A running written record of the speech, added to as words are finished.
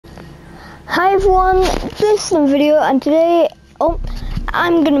Hi everyone, this is a video and today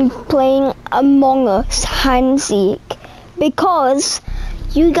I'm gonna be playing Among Us hide and seek because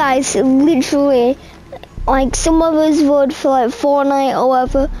you guys literally, like, some of us voted for like Fortnite or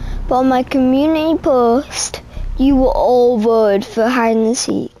whatever, but on my community post you will all vote for hide and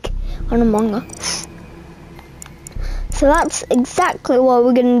seek on Among Us. So that's exactly what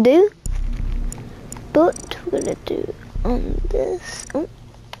we're gonna do, but we're gonna do on this.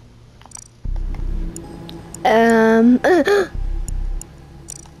 Right,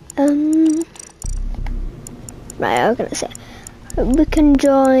 I'm gonna say we can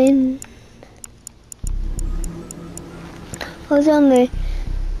join. Let's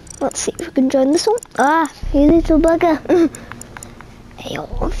see if we can join this one. Ah, you little bugger. Hey,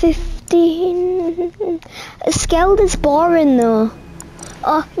 15. Skeld is boring though.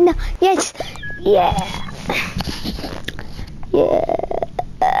 Oh no, yes, yeah.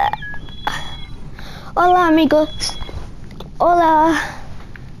 Hola amigos. Hola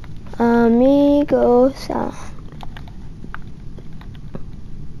amigos.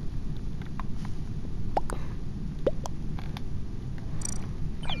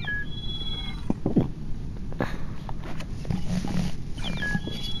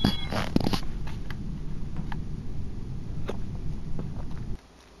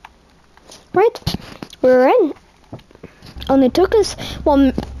 Right, we're in. Only took us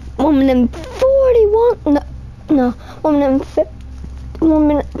 1 minute and 41. No, 1 minute and 1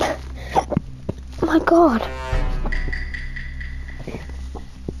 minute. Oh my god.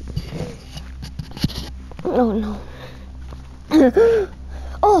 Oh no.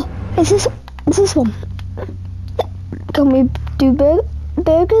 Oh, is this one? Can we do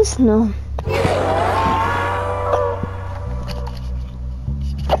burgers? No.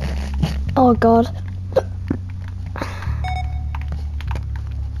 Oh god.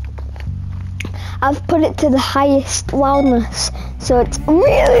 I've put it to the highest loudness, so it's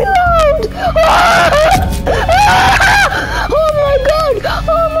really loud. Oh my god!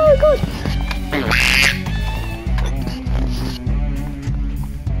 Oh my god!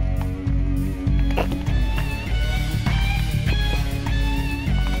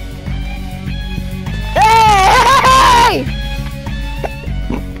 Hey!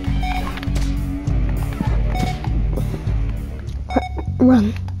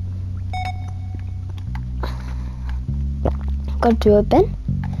 Run. Gotta do it, Ben.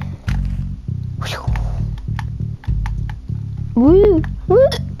 Woo! Woo!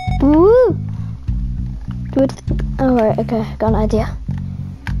 Woo! Do it. Alright, okay, got an idea.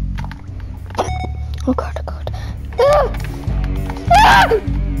 Oh god, oh god. Ah! Ah!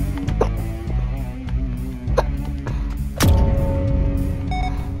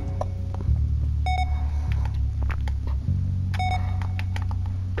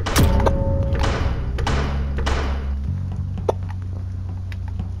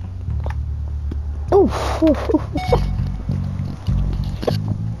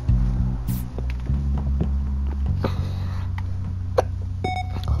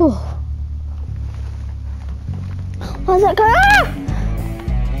 What's that going on?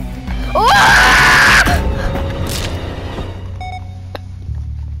 Oh!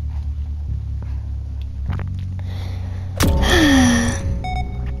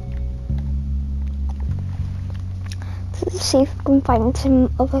 Let's see if we can find some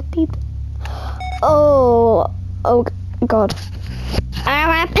other people. Oh god.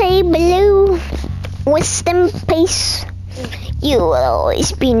 R.I.P. Blue. Rest in peace. You will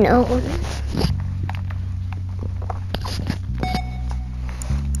always be known.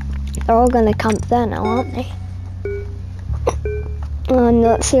 They're all gonna camp there now, aren't they? And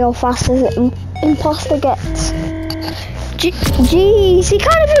let's see how fast this imposter gets. Jeez, he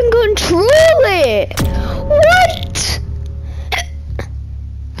can't even control it. What?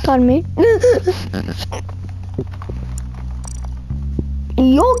 Pardon me.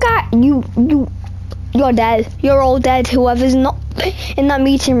 You're dead. You're all dead. Whoever's not in that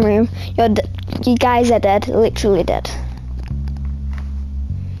meeting room, you guys are dead. Literally dead.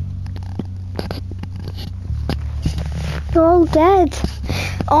 You're all dead.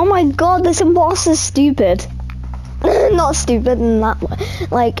 Oh my god, this imposter's stupid. Not stupid in that way.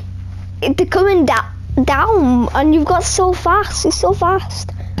 Like, they're coming down, and you've got so fast. It's so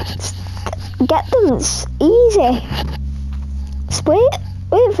fast. Get them. It's easy. Just wait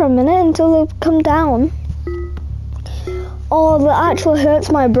for a minute until they come down. Oh, that actually hurts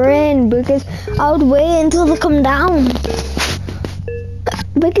my brain because I would wait until they come down.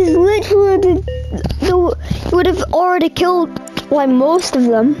 Because literally, you would have already killed like most of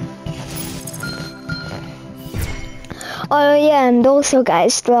them. Oh yeah, and also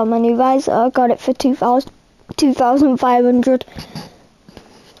guys, still on my new visor. I got it for 2,500.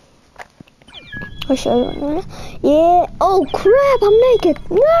 I'll show you. Yeah. Oh crap! I'm naked.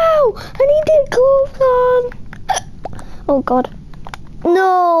 No, I need to get clothes on. Oh god.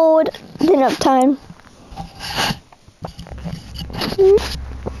 No, I didn't have time.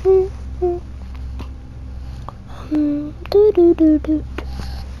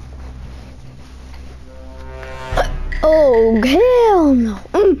 Oh hell no.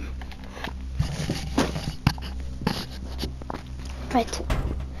 Right.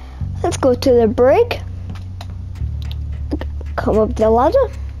 Let's go to the break. Come up the ladder.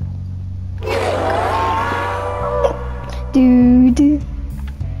 Do.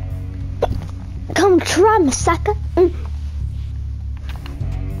 Come try me, sucker.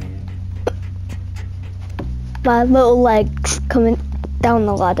 My little legs coming down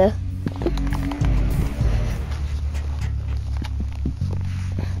the ladder.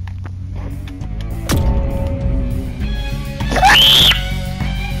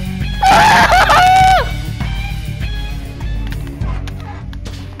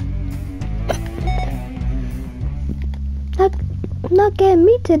 Not getting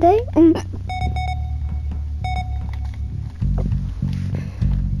me today.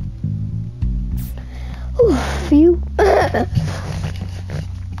 Phew.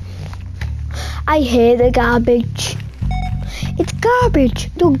 I hate the garbage. It's garbage.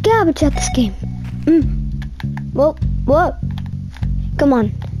 No garbage at this game. Whoa. Come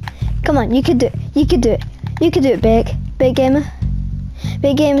on. You can do it. You can do it, big gamer.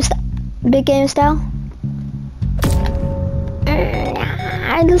 Big game style.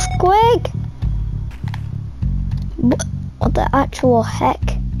 I just quick. What the actual heck?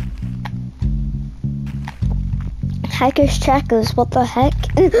 Hackers checkers, what the heck?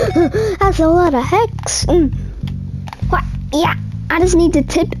 That's a lot of hex. What? Yeah, I just need to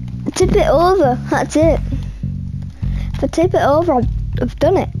tip it over. That's it. If I tip it over, I've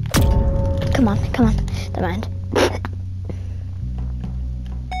done it. Come on. Never mind.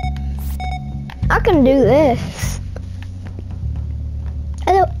 I can do this.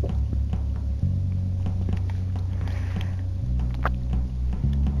 Hello.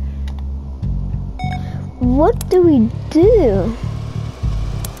 What do we do?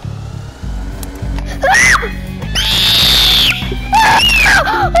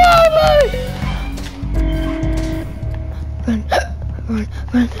 Oh no!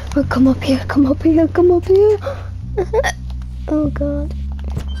 Run. Come up here. Oh god.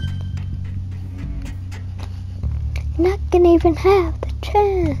 Not gonna even have the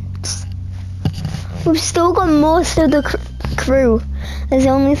chance. We've still got most of the crew. There's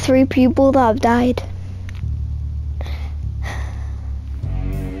only 3 people that have died.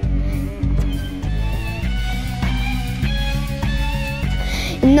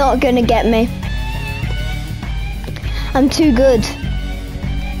 You're not gonna get me. I'm too good.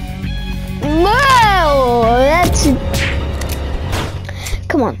 Wow, that's.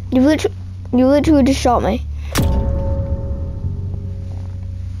 Come on, you literally just shot me.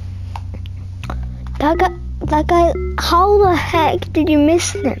 That guy, how the heck did you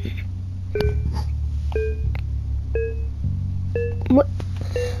miss him? What?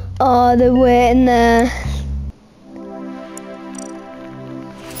 Oh, they're waiting there.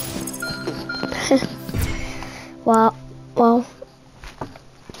 Wow. Well,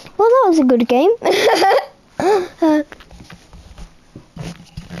 that was a good game.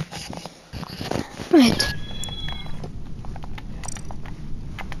 Right.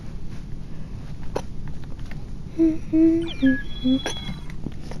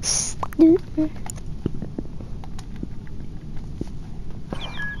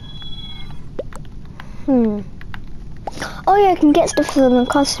 Oh yeah, I can get stuff from the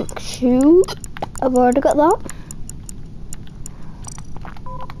cosmic shoe. I've already got that.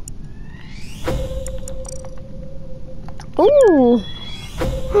 Ooh.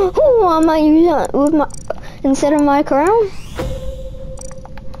 Oh, I might use that with my instead of my crown.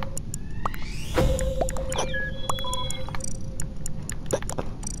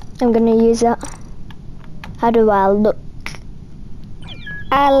 I'm gonna use that. How do I look?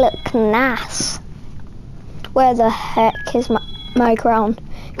 I look nice. Where the heck is my crown?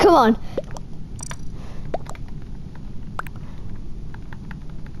 Come on.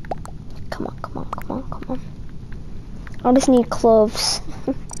 Come on. I just need clothes.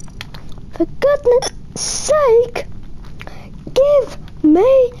 For goodness sake, give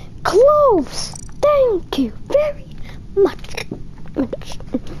me clothes. Thank you very much.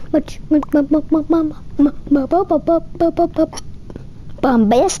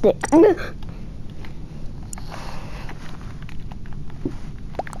 Bombastic.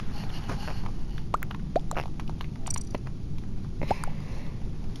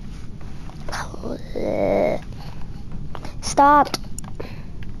 Start.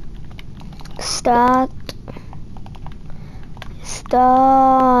 Start.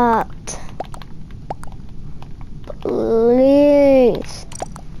 Start. Please.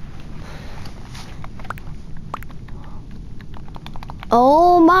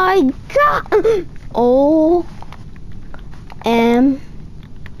 Oh my god. OMG.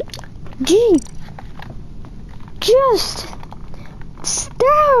 Just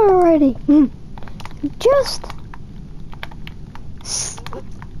start already. Just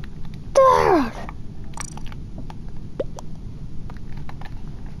start.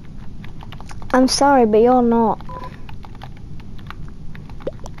 I'm sorry, but you're not.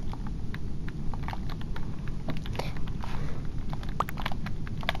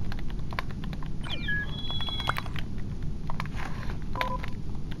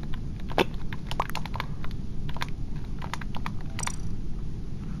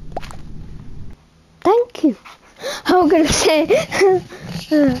 Thank you. I'm gonna say,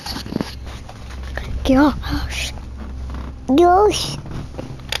 gosh, gosh.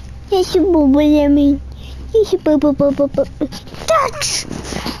 Yes, you bubble me. Yes, you bubble. That's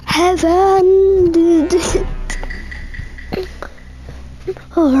heaven, dude.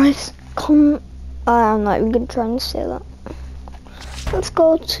 Alright, come. I'm not even gonna try and say that. Let's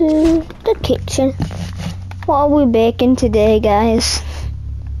go to the kitchen. What are we baking today, guys?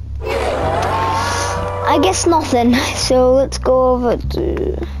 I guess nothing. So let's go over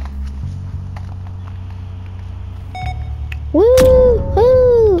to.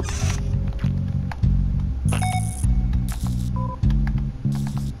 Woo-hoo!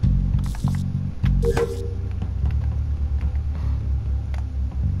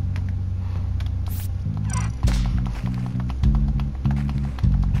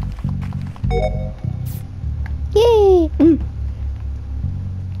 Yay!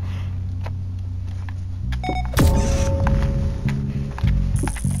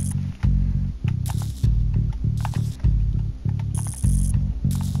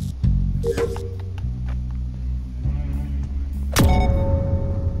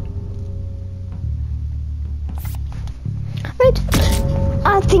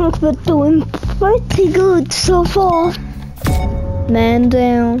 I think we're doing pretty good so far. Man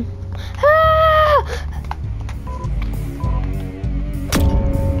down. Ah!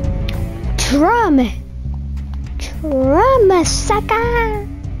 Try me, sucker.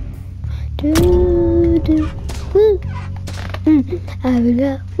 Do woo. I will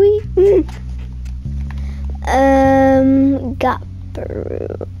go we. Got.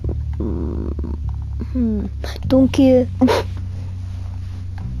 Don't care.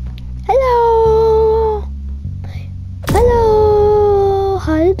 Hello. Hello.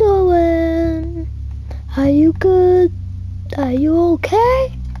 How you doing? Are you good? Are you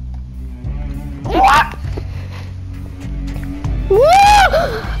okay? What?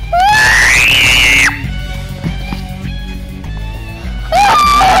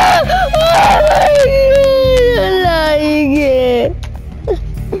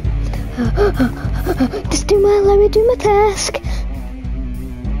 Just let me do my task.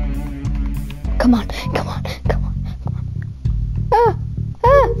 Come on.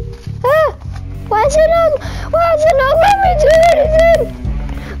 Why is it not let me do anything?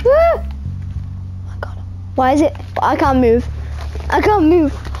 Oh my god. Why is it? I can't move. I can't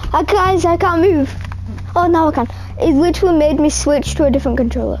move. Guys, I can't move. Oh, now I can. It literally made me switch to a different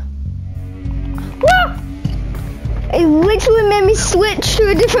controller. It literally made me switch to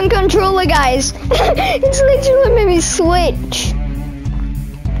a different controller, guys. It's literally made me switch.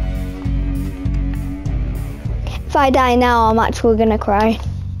 If I die now, I'm actually gonna cry.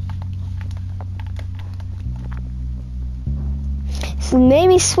 So it made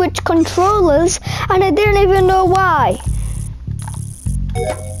me switch controllers, and I didn't even know why.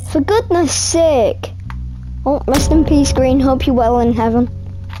 For goodness sake. Oh, rest in peace, Green. Hope you're well in heaven.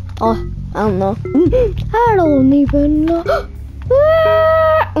 Oh, I don't know. I don't even know.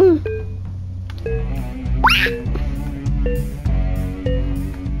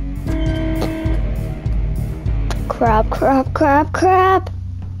 Crap.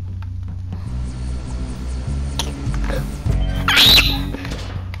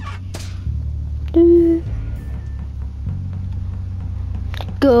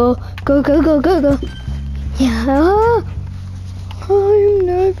 Go. Yeah. I'm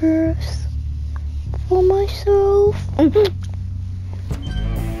nervous for myself.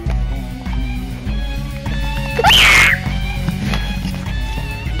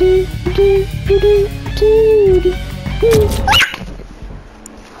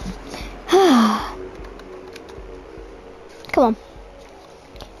 Come on.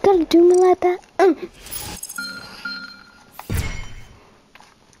 Gotta do me like that.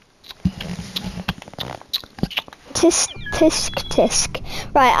 tisk.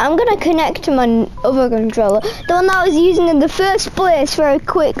 Right, I'm gonna connect to my other controller, the one that I was using in the first place, very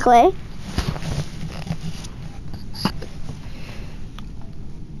quickly.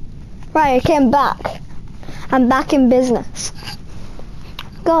 Right, I came back. I'm back in business.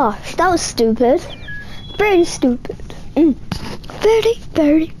 Gosh, that was stupid. Very stupid.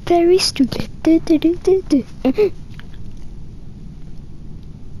 Very stupid.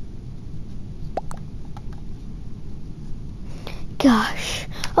 Gosh.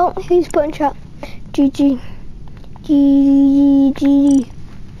 Oh, he's putting chat. GG.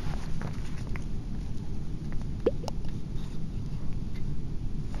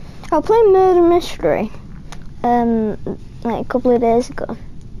 I played Murder Mystery like a couple of days ago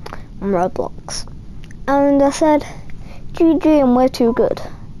on Roblox, and I said, GG, I'm way too good,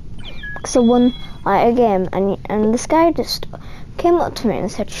 because I won like a game, and this guy just came up to me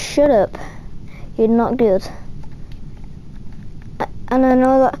and said, shut up, you're not good. And I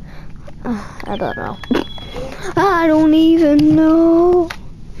know that, I don't know. I don't even know.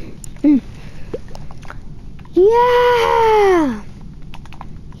 Yeah!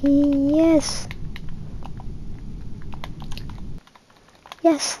 Yes.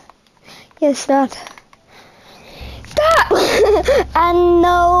 Yes, that. I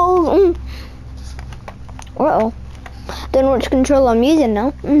know. Uh-oh. Don't know which controller I'm using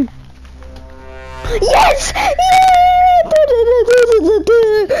now. Yes!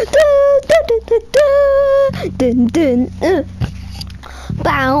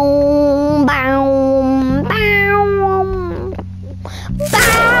 Bow, bow, bow. Bow,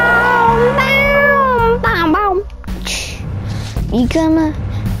 bow, bow, bow. You gonna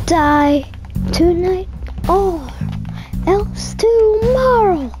die tonight or else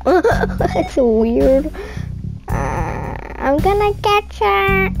tomorrow? That's weird. I'm gonna get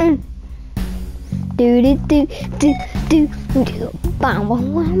ya. Do do do do do do. Bow bow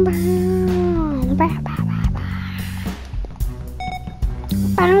bow bow. Bow bow bow bow.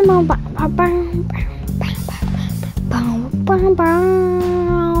 Bow bow bow bow bow. Bow bow bow bow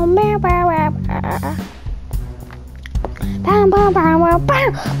bow bow. Bow bow bow bow bow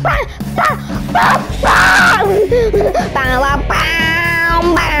bow bow bow bow. Bow bow bow bow.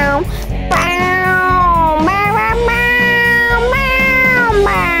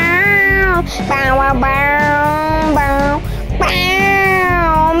 Bow bow bow bow bow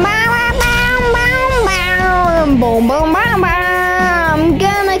bow bow boom boom bow bow. I'm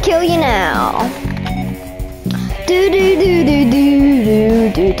gonna kill you now. Do do do do do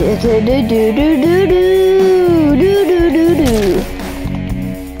do do do do do do do do do do do.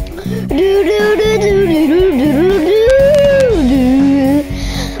 Do do do do do do do do do.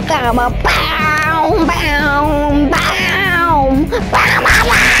 Bow bow bow bow bow bow bow bow bow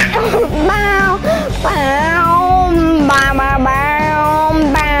bow bow bow bow bow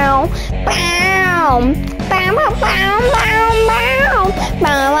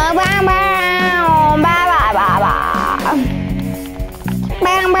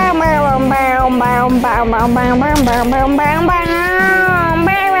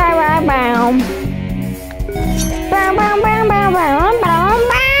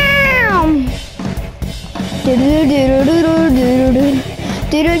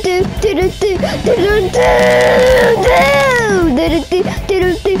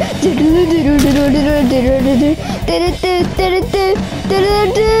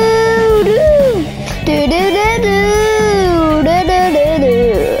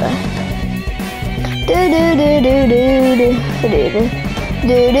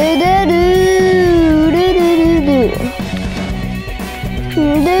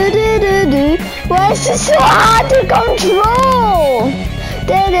Why is this so hard to control?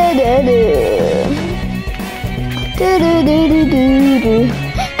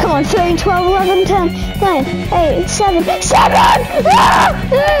 Come on, 13, 12, 11, 10, 9, 8, 7, 6.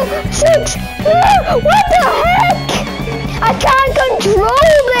 What the heck? I can't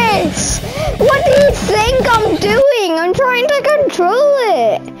control this. What do you think I'm doing? I'm trying to control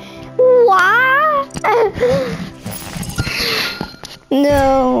it. What?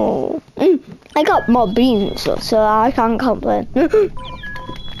 No. I got more beans, so I can't complain.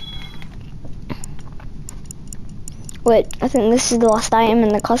 Wait, I think this is the last item in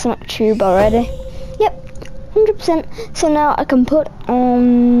the cosmic tube already. Yep, 100%. So now I can put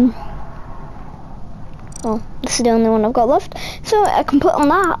on... well, this is the only one I've got left. So I can put on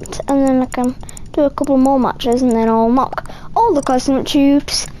that, and then I can do a couple more matches, and then I'll unlock all the cosmic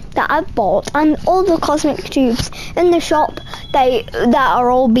tubes that I've bought, and all the cosmic tubes in the shop that are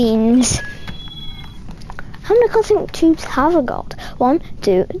all beans. How many cosmic tubes have I got? 1,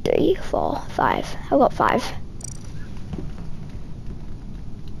 2, 3, 4, 5. I've got 5.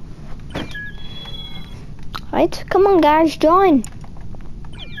 Right, come on guys, join.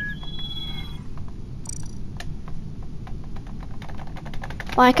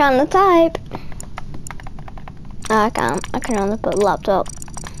 Why can't I type? I can't. I can only put laptop.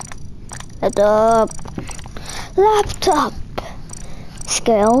 Laptop.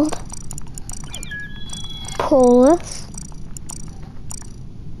 Scaled. Pull this.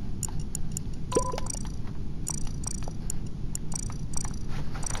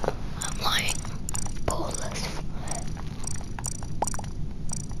 I'm lying. Pull this.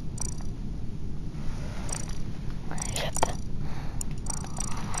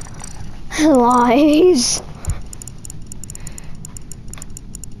 Lies.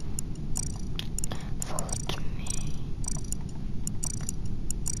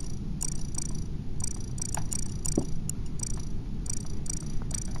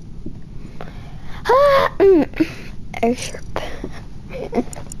 Airship.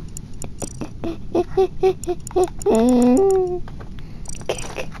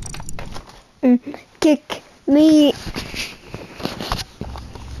 Kick me.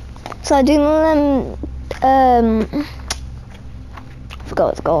 So I do them. I forgot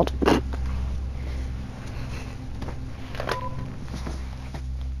what it's called.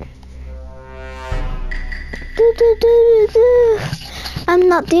 I'm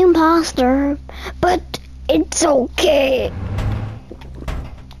not the imposter, but it's okay.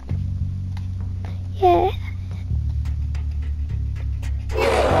 Yeah.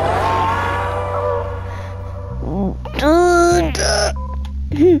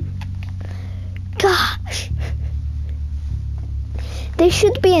 Gosh. There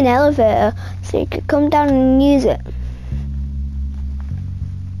should be an elevator so you could come down and use it.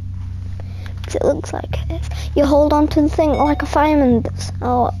 Because it looks like it. You hold on to the thing like a fireman does.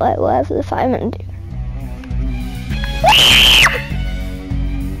 Or like whatever the firemen do.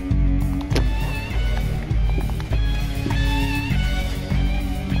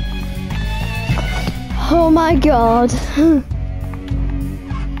 Oh my god.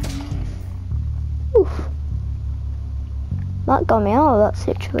 That got me out of that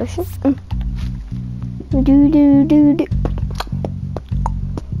situation. Do.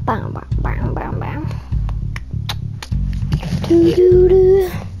 Bam, bam, bam, bam, bam. Do.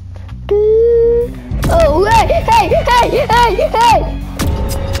 Oh, hey!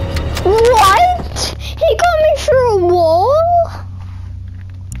 What? He got me through a wall?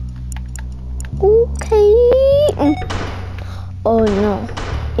 Okay. Oh no.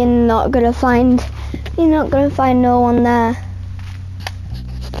 You're not gonna find no one there.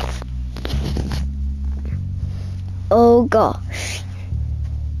 Oh gosh.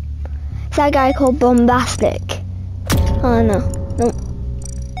 It's that guy called Bombastic. Oh no. Nope.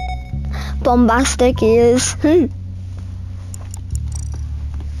 Bombastic he is.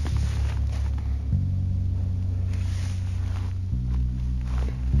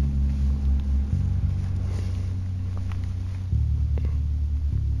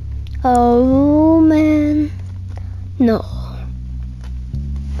 Oh man. No.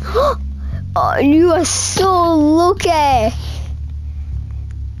 Oh, you are so lucky.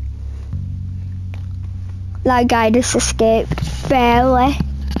 That guy just escaped barely.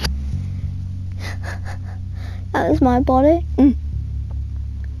 That was my body.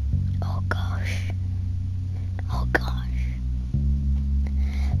 Oh gosh. Oh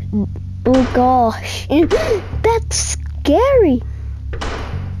gosh. That's scary.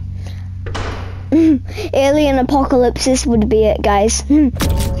 Alien apocalypse would be it, guys.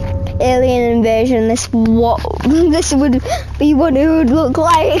 Alien invasion. This would be what it would look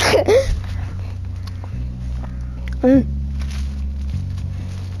like.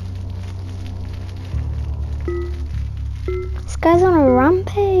 This guy's on a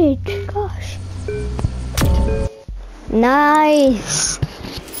rampage. Gosh. Nice.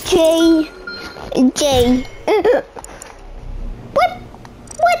 J.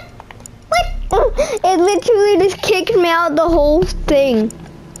 It literally just kicked me out the whole thing.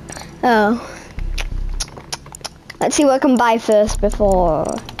 Oh. Let's see what I can buy first before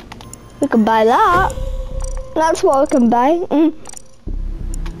we can buy that. That's what I can buy.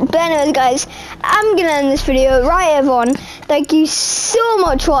 But anyways guys, I'm gonna end this video. Right everyone, thank you so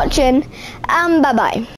much for watching and bye bye.